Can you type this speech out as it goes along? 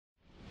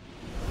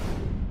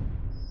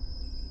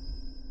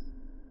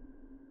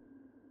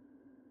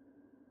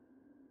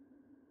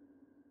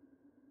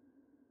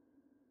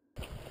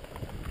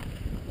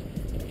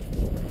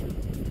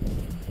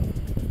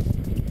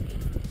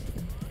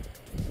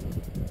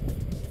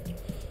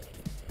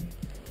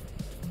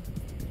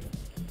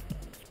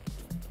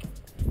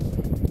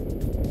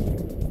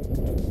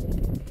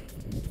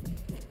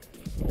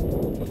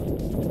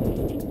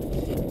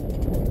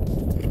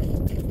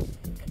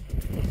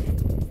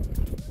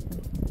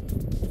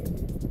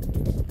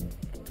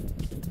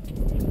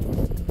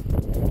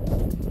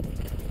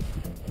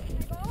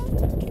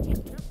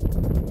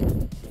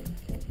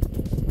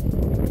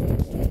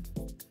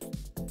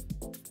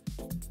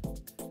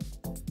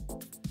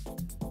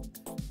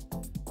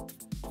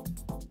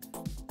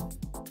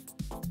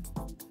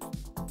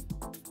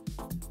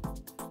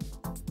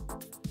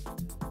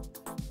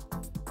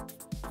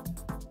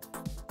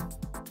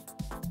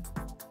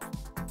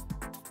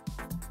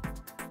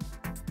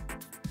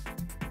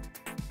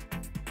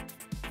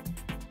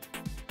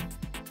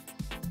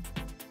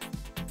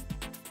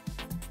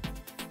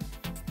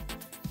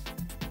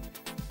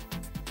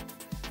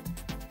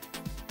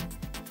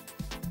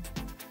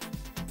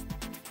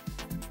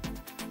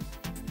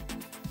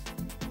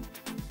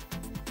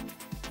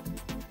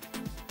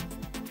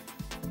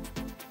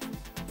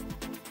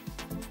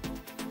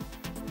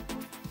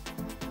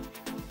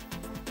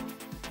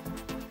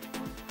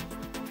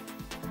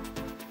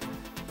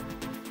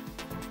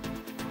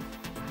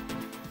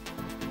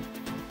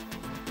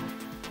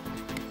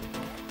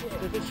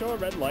Does it show a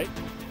red light?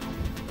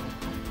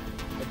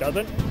 It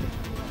doesn't?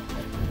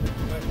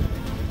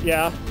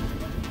 Yeah.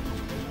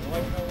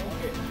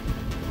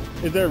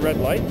 Is there a red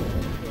light?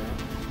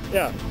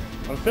 Yeah.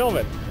 I'm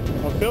filming.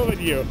 I'm filming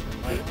you.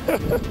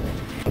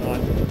 It's on.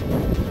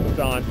 It's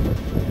on.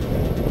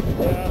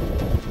 Yeah.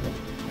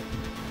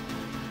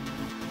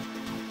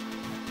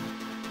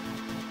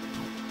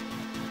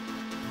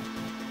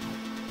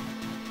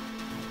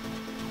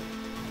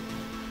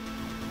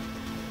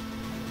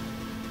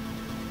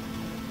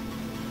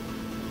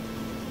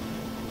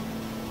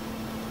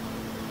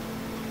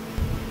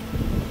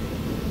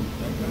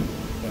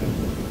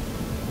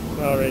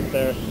 Oh, right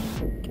there.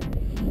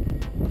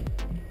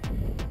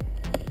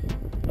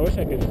 I wish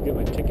I could just get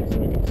my ticket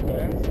so I could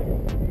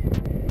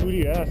skype. Who do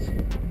you ask?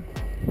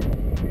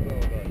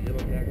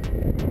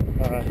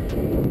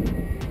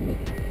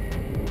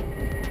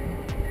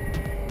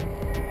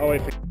 Oh,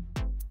 wait for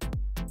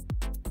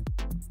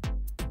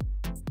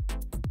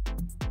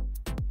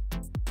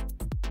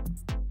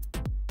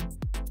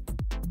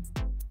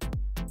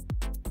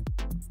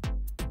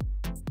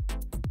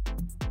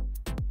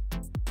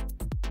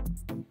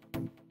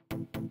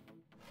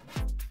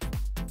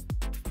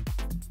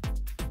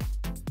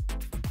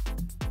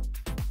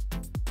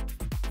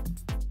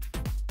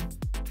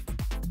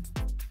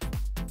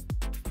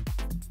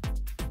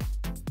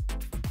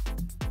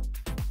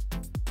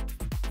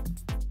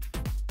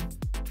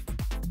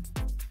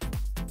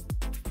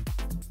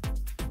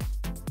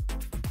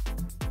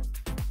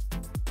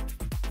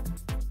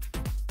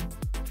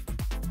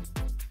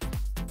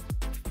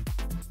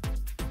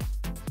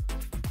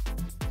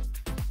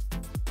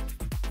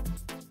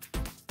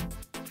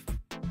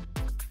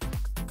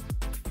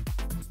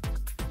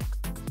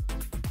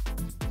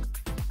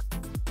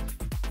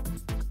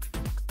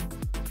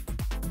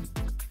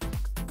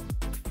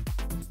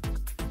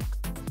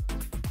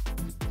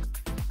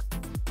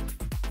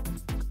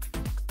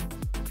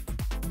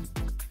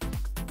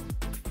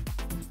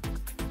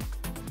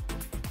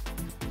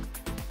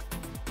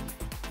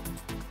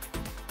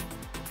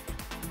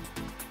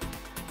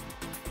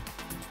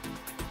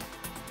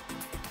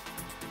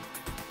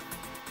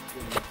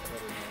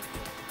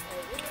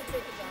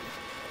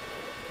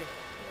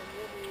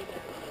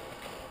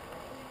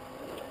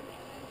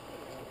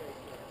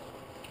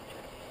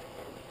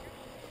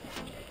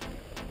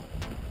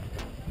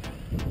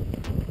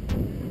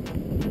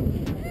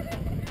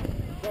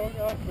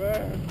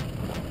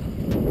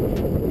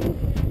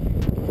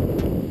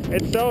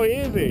It's so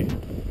easy.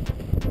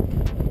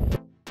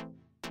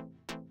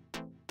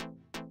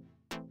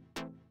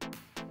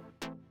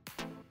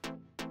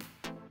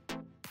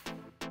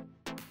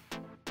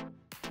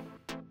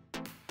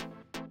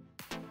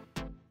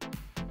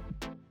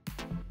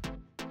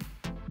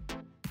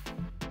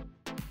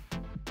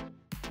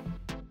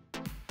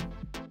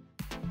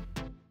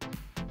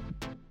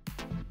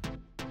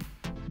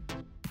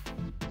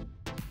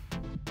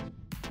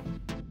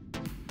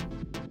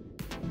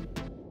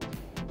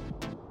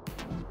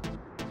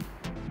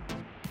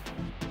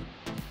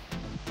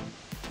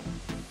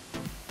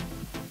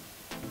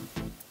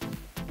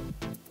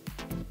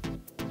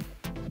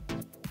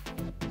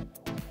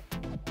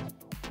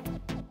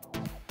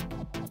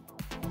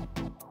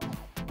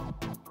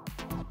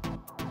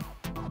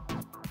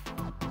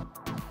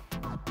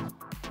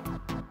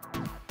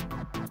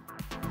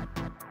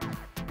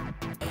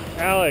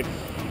 Alex,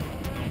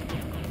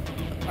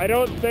 I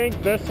don't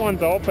think this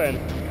one's open.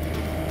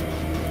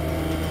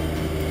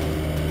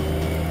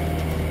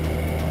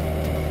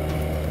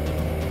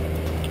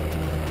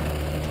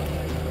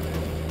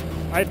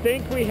 I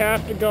think we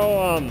have to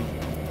go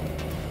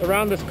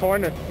around this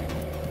corner.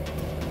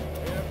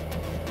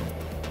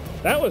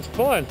 That was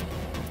fun.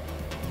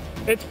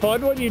 It's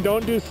fun when you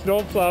don't do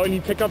snowplow and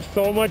you pick up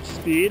so much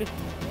speed.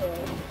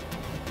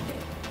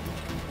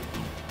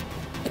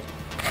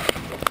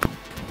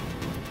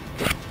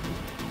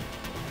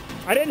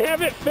 I didn't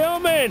have it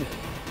filming!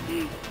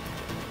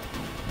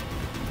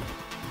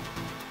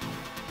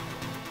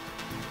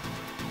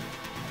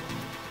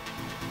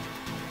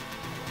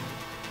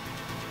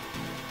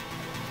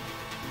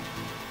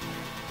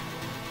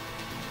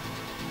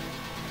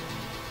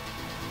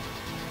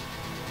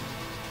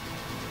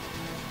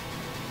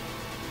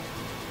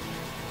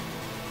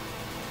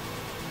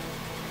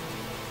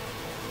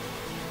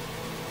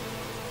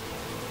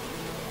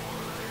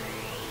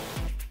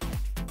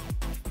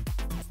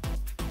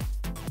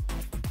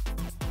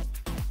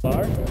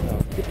 Bar? No,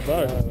 get the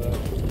bar.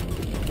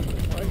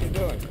 What are you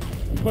doing?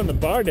 I'm putting the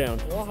bar down.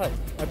 Why?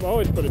 I've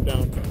always put it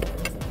down.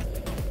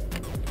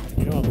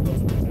 You know I'm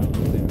putting it down.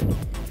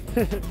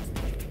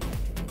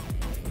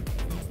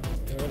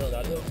 You know what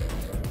that is?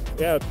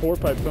 Yeah, it's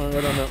 4-pipe going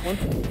right on that one.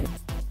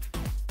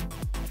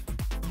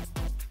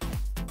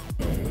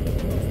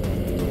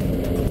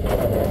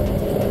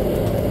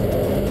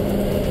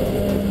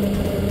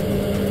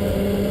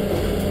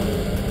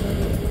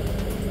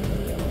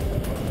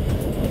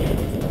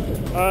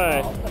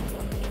 Alright.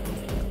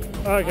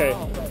 Okay.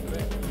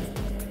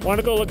 Want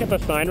to go look at the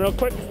sign real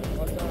quick?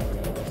 What's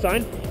that?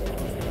 Sign?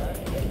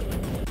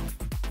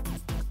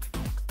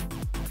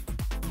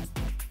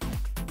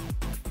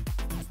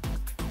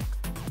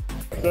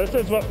 So this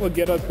is what will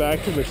get us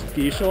back to the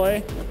ski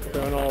chalet.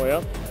 Going all the way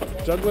up.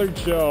 Juggler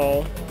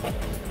Joe.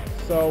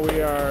 So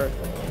we are...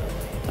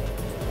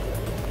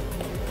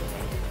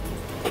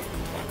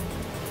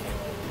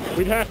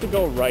 We'd have to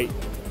go right.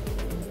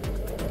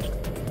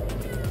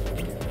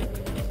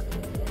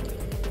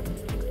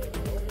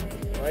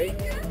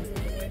 Right?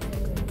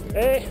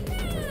 Hey!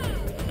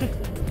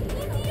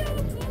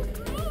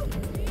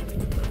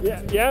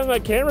 Yeah, my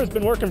camera's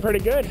been working pretty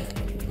good.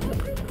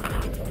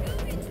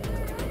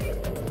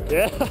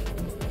 Yeah.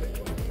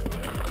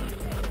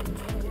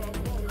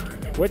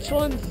 Which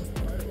ones?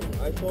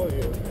 I told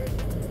you.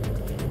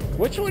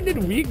 Which one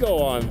did we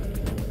go on?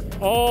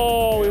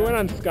 Oh, we went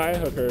on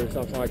Skyhooker or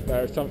something like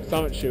that, or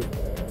Summit Shoot.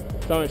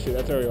 Summit Shoot,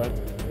 that's where we went.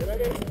 You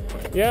ready?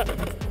 Yeah.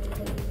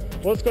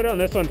 Well, let's go down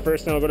this one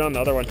first, and we'll go down the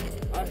other one.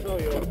 I'll show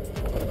you.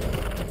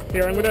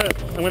 Here, I'm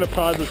gonna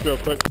pause this real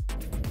quick.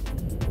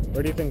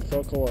 Where do you think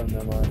Sokol and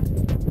them are?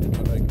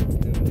 Like,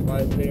 if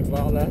I didn't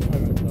follow last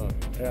time, I saw.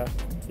 Yeah.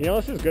 You know,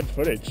 this is good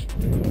footage. Is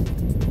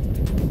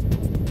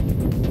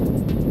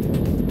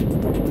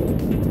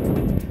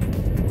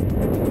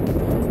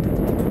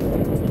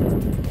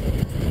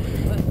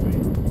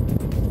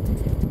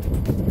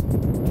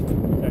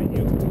that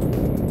you?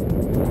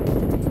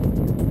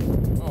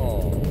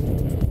 Oh.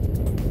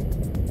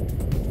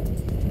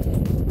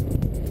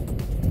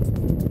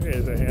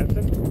 Is it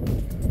Hanson?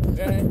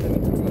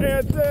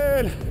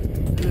 Hanson!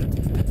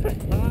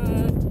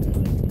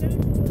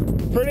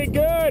 Pretty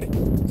good!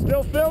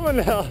 Still filming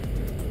now.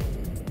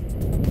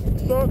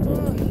 So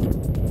cool.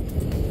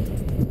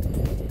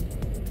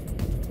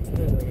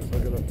 Let's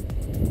look at them.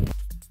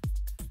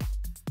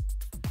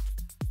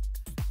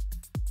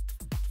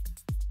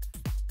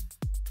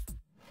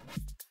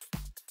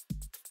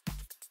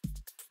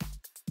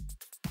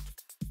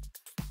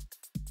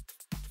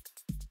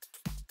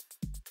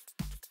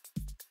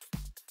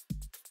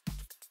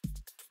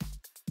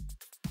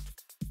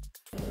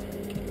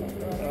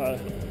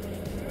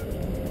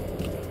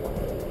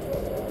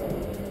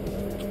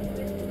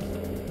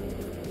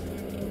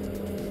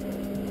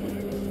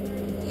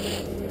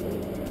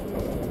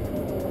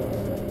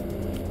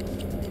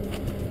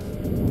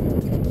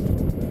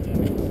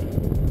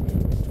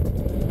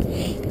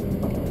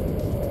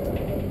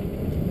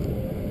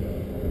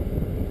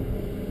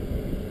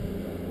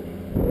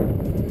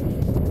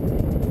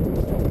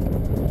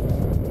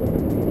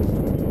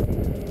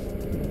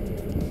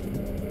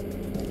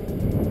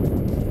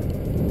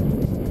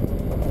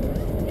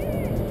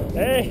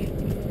 Hey!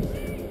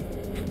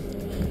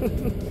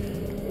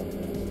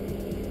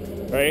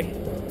 Right?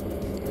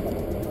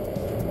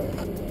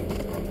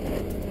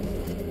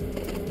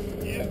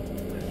 Yeah.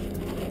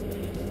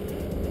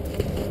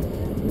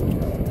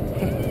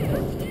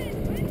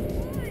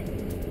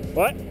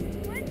 What?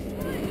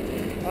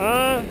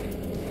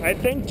 I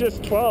think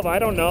just 12, I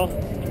don't know.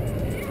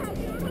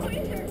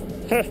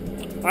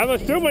 I'm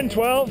assuming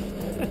 12.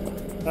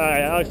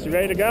 Alright, Alex, you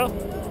ready to go?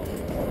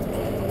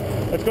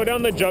 Let's go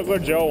down the Juggler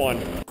Joe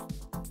one.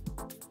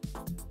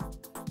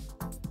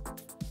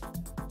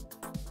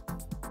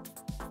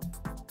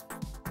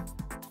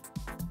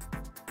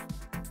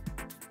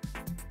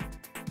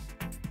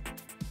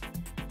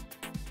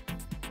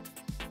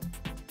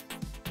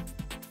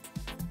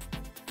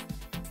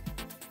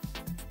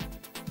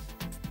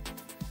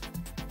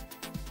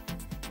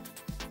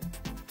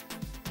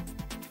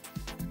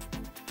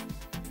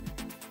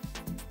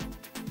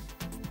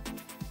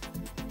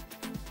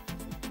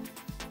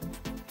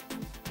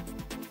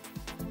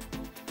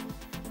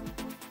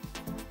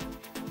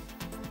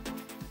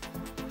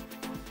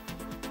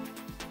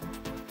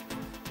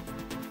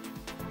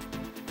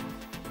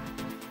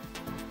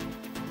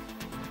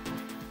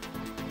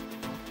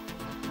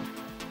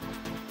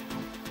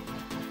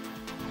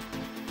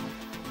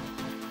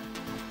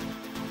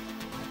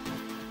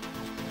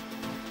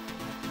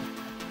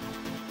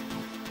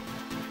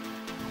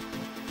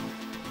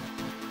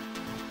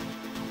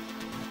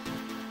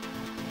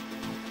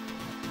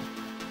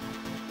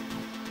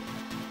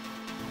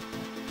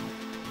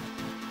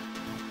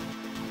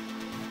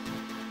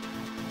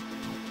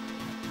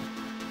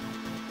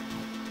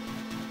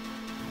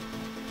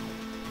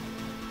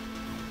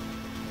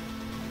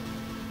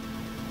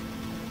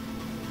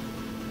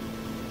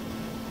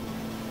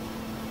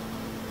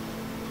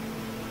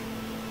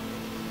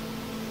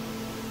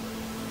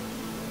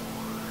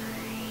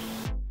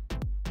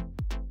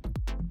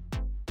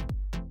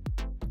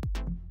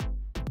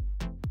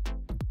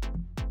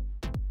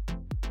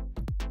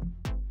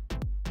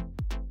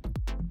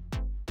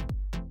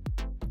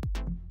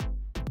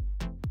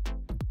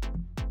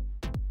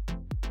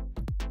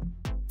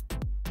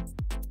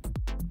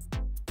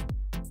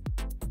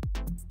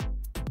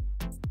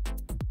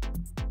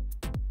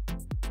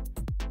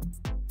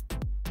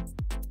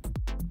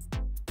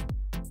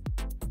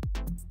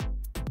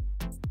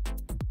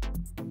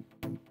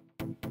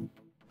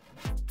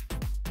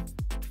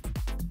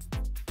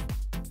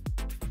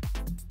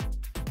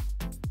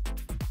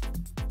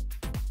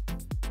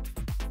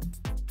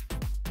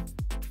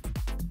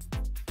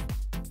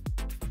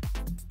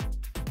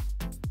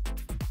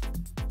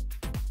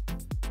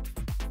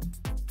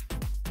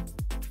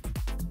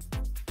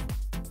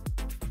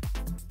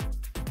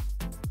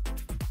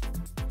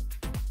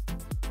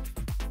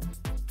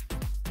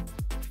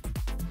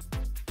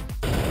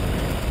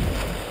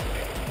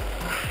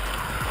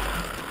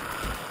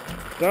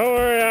 Don't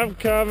worry, I'm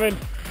coming.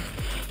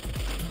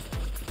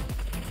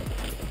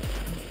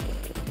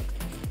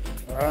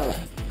 Ugh.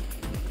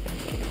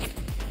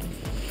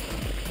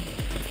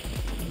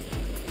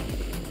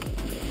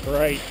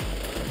 Great.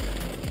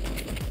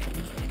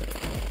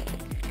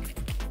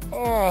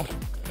 Oh,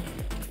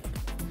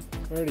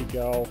 where'd he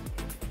go?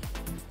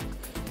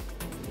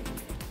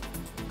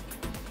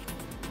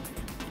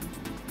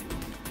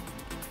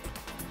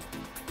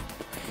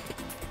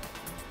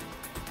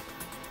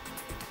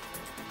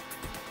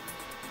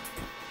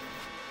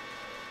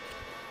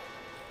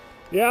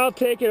 Yeah, I'll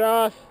take it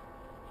off.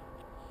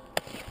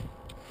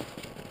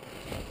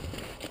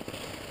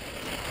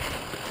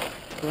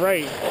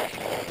 Great.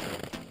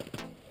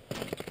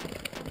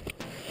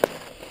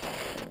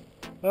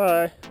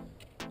 Alright.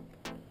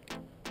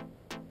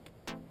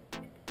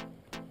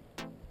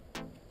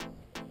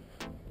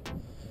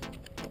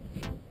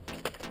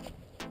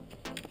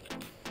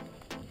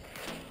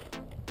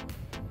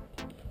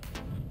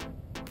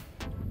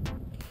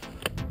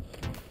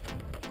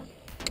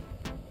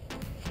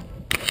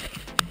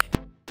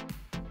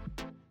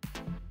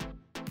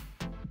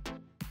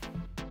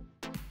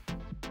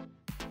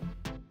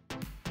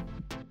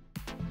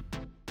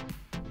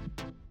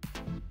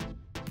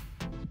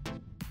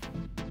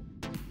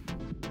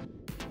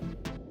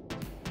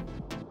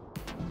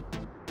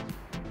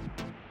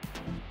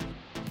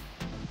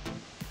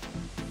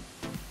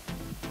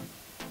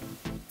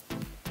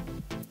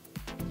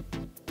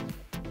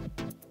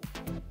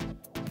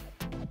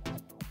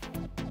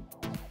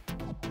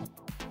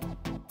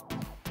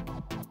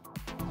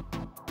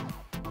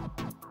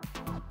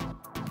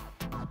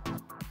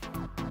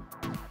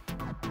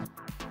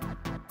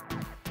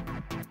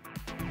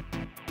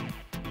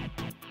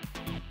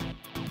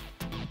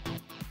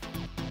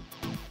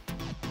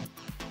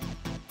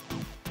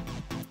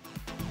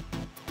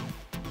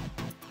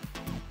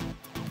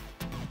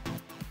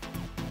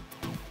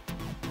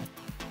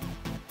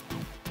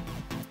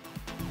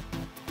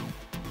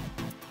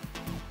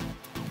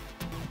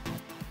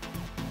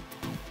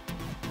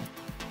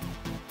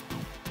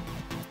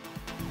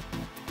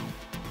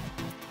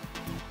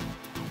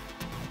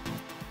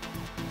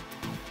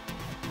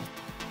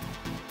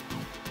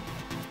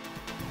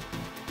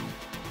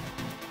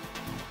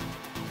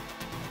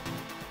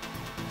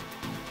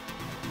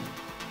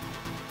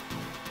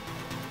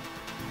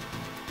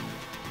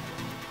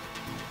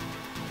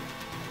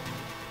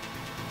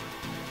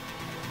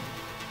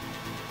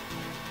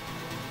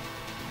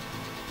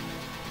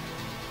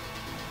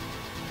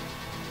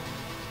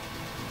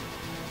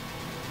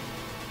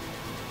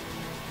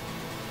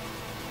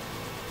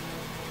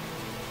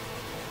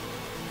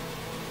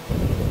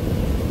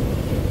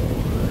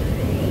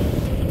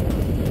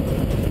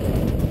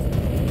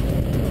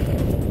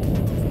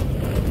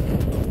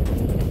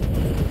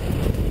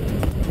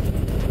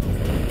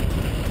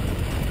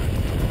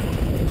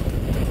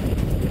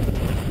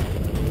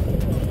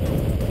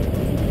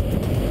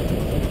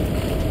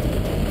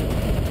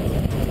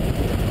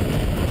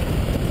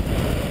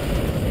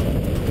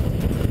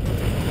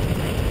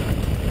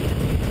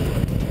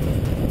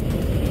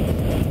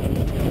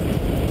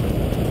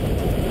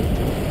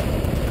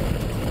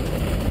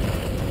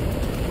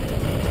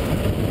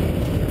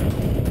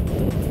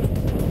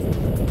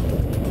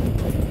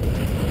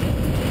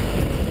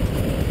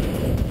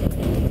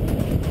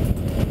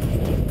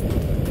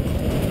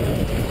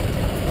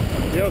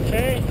 You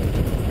okay?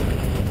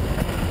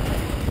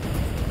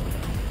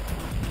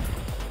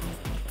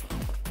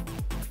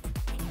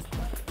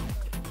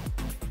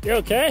 You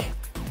okay?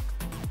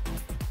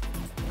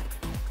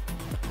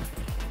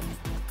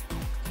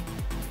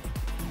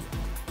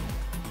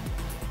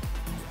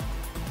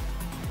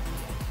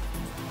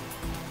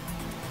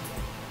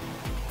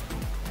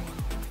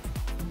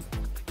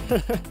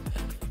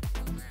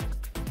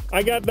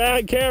 I got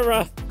bad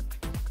camera.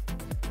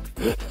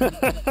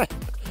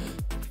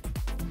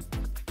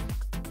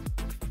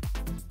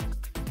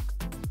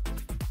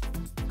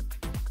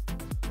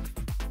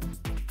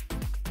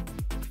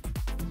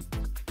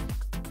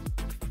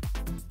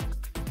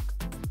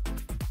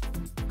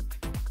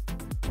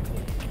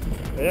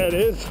 Yeah, it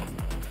is.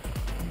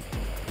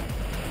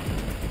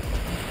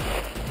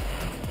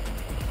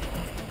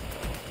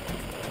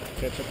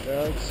 Ketchup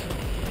dogs.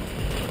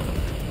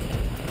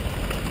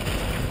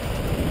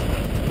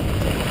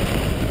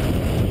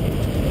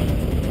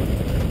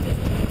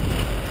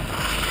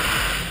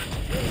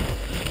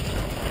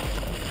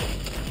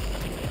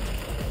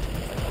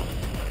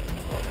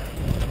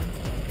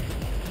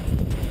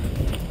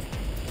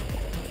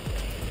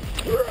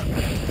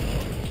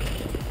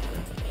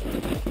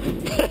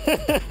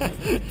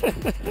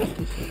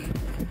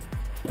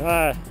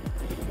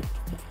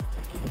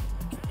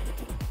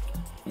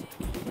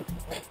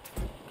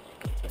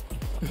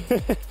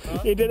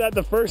 He did that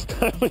the first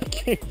time we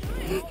came.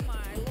 Oh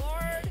my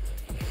lord!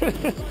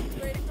 Going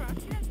straight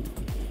across here?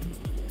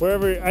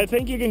 Wherever, I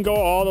think you can go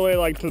all the way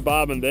like to the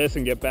bottom of this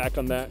and get back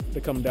on that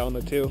to come down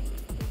the two. Can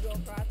you go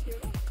across here?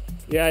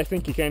 Yeah, I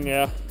think you can,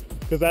 yeah.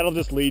 Because that'll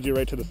just lead you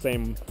right to the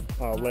same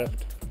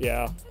lift.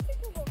 Yeah. I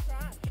think we'll go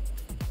across.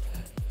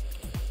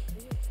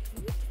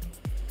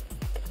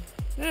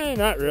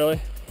 Not really.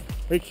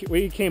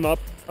 We came up,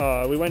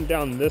 we went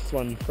down this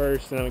one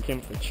first, and then we came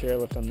up the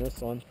chairlift on this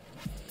one.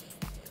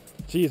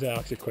 Jeez,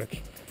 Alex, you're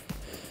quick.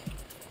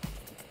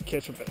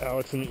 Catch up with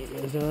Alex and the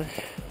others. Where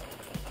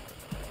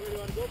do you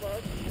want to go,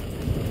 Barb?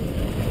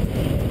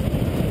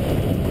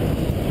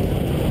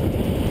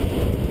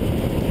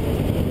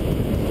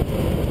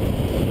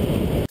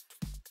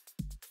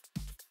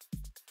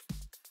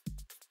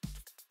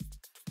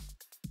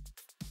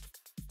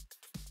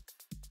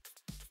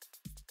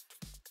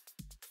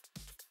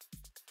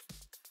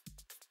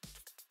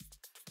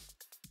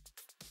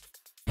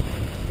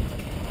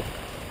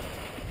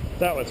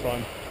 That was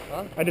fun.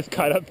 Huh? I just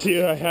caught up to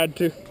you, I had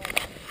to.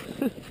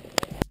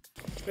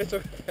 It's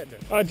okay.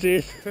 Oh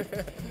jeez.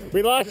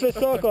 We lost the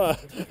circle.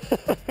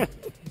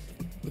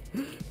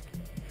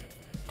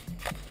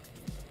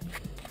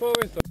 Pull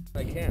in so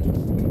I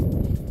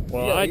can.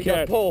 Well, Yeah, I you got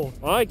can't. pull.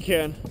 I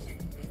can.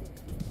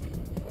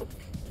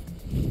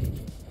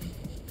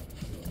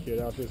 Get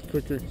out this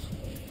quicker.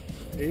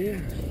 3,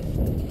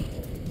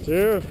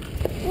 2,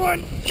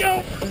 1,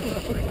 go!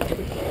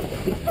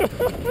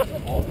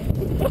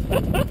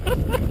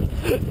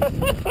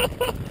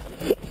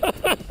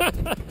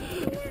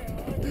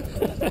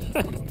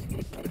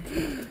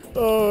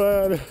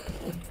 Oh man.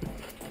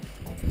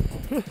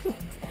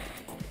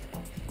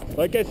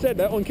 Like I said,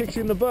 that one kicks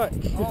you in the butt.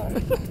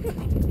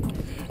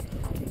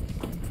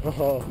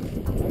 Oh.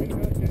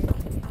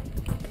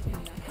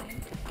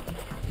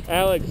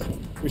 Alex,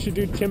 we should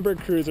do Timber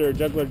Cruiser or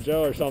Juggler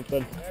Joe or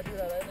something. I do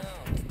that right now.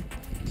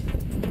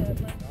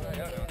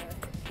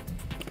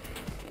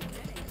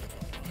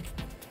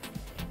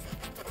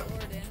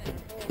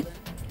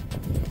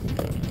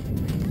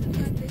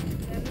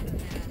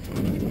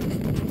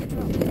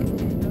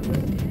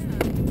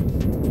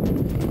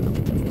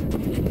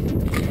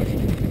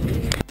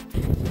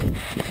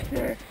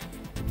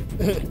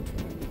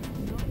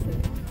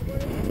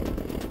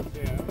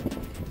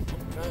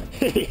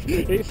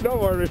 He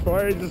snowboarded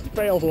before, he just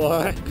failed a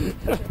lot.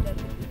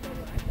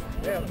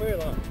 Yeah, play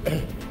along.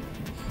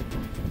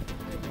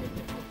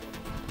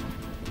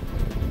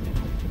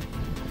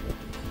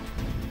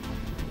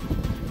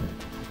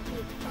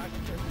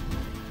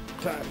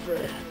 Time for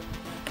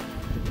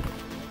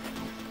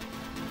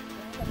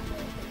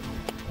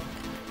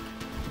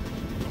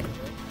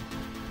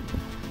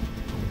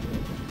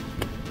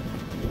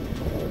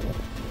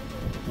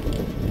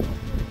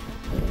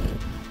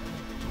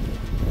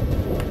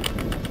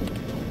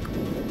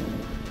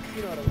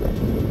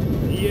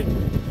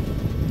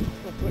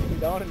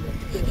Down in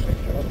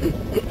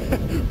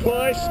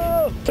push,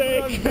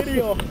 take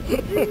video.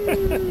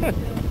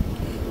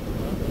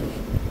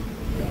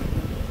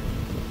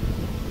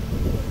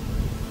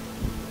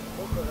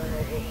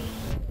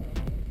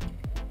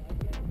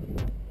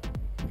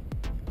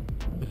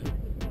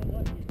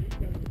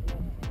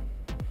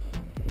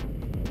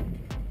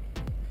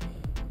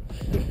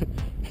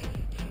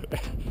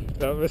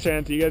 So, Miss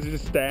Nancy, you guys are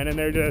just standing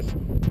there, just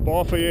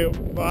ball for you.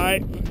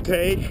 Bye.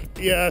 Take.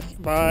 Yes.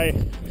 Bye.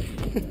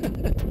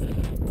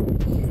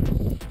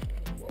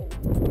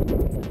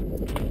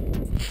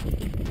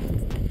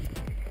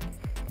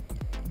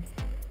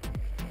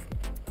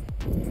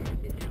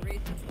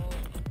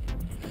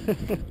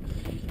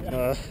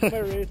 My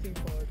racing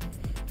car.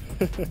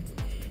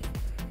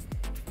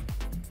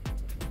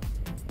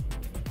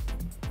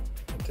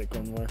 I'll take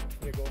one more.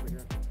 Yeah, go over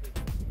here.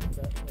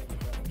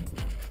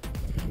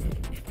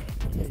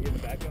 Can you get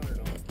it back on or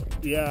no?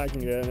 Yeah, I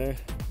can get in there.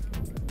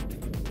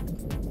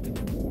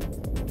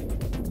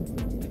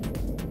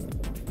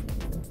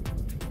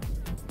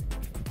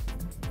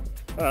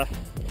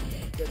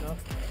 Good enough?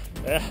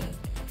 Yeah.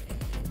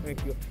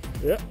 Thank you.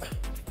 Yeah.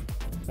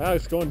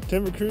 Alex, going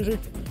Timber Cruiser?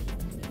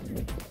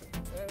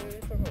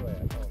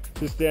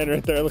 Just stand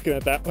right there looking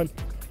at that one.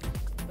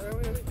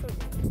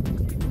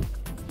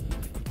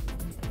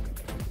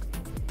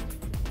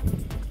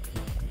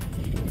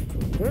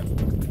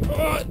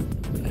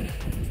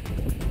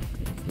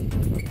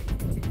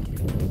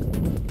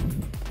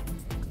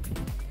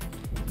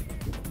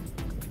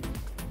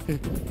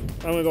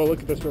 I'm gonna go look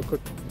at this real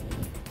quick.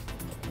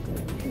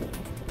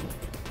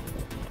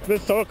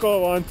 This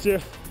circle wants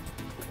you.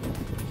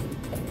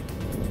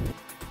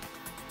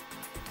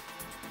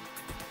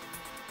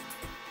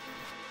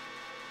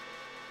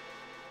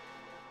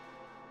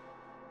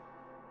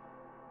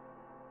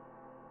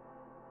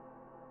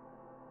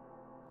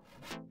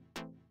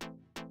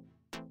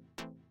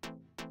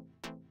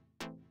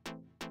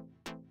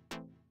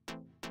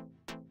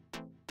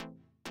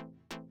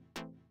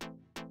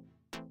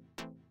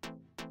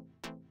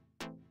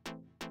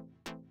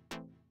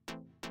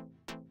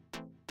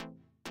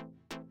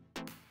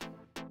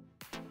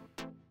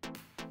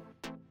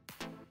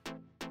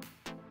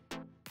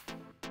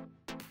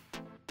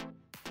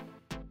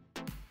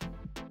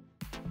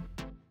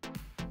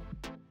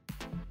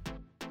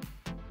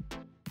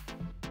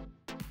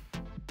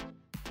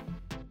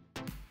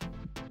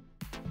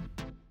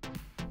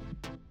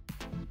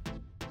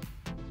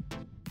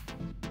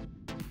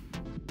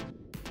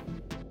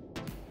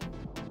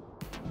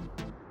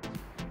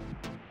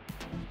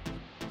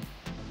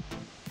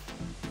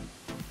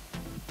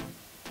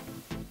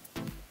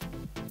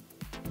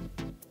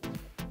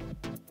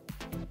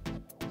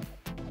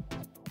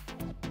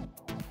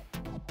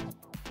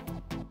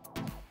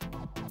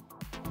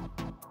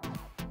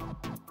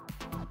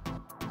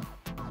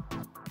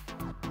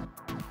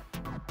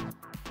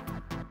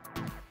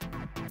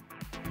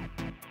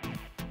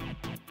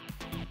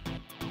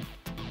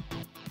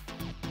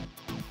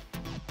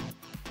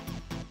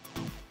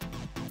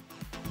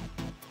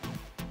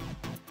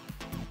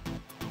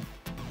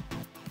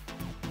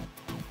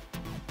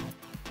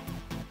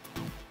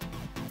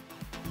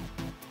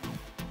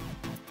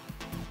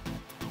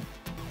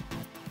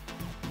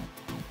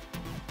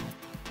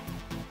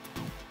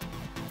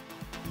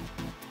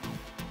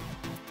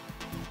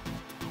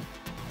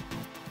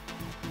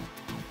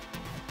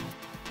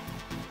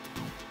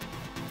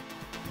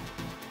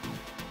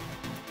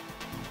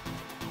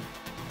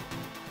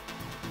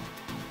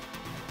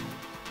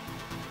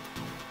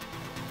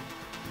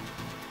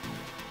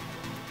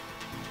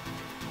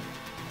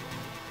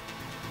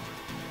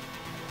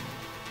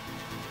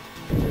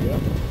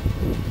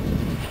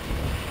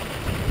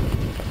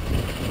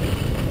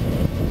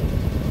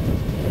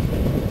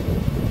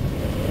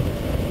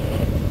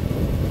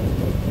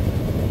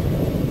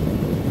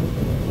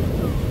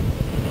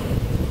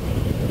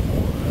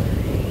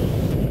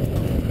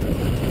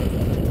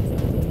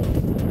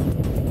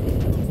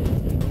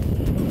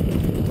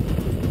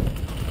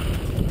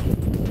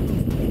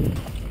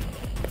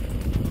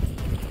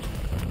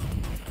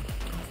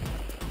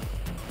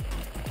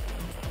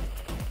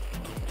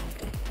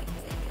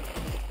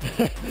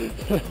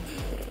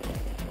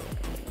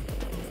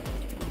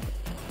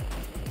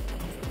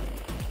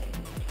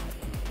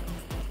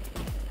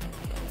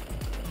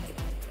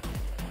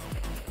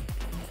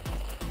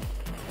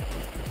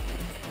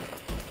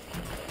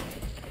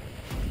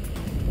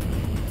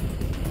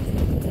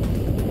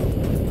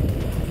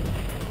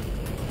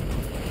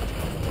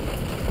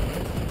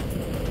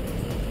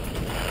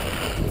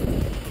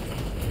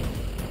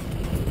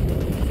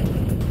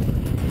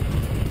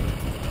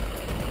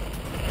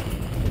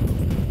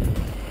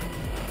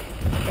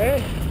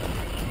 Hey.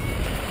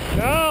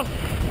 No.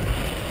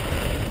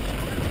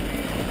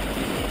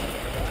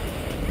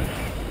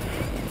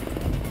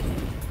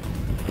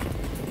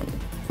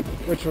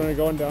 Which one are we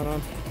going down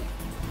on?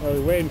 Are we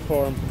waiting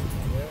for him?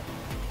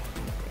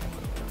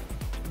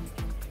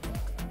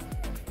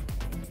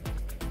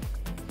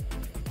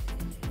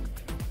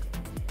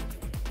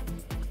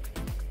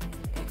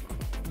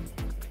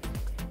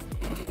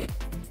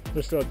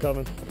 They're still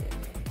coming.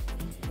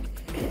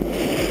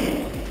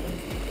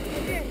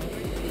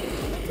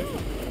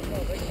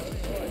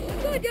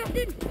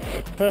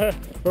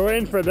 We're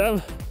waiting for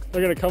them.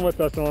 They're gonna come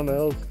with us on the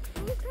hills.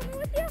 Who's coming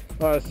with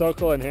you?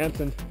 Sokol and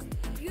Hanson.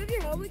 Do you have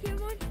your helmet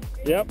cam on?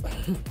 Yep. I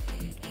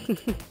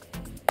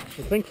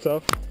think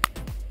so.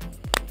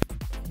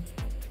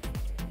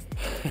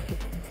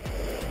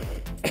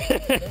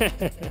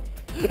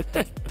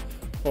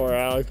 Poor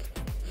Alex.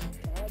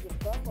 I had to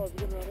stop. I was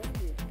gonna run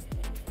into you.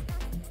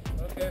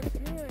 Okay. I'm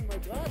feeling my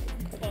glasses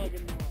keep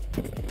fogging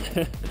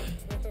me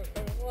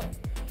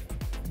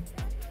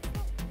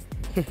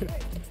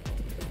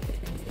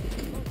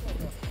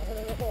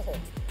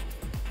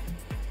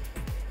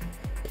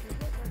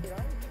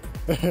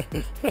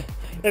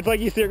It's like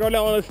you see her going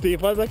down one of the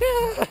steep ones, like,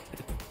 ah!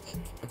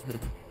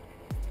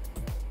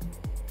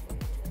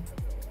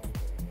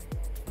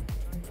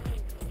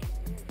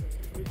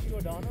 Did she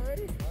go down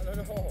already? I don't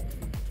know.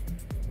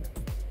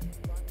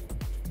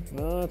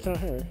 No, it's not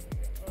her.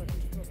 Oh,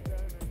 she's still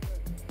standing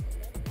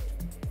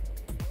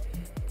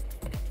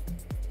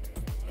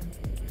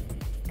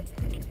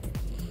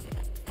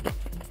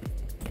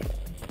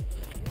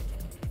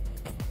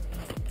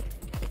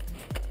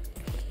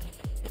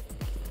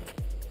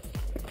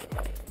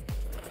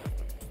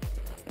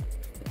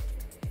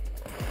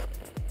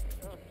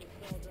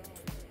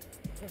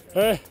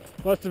Hey,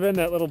 must have been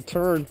that little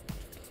turn.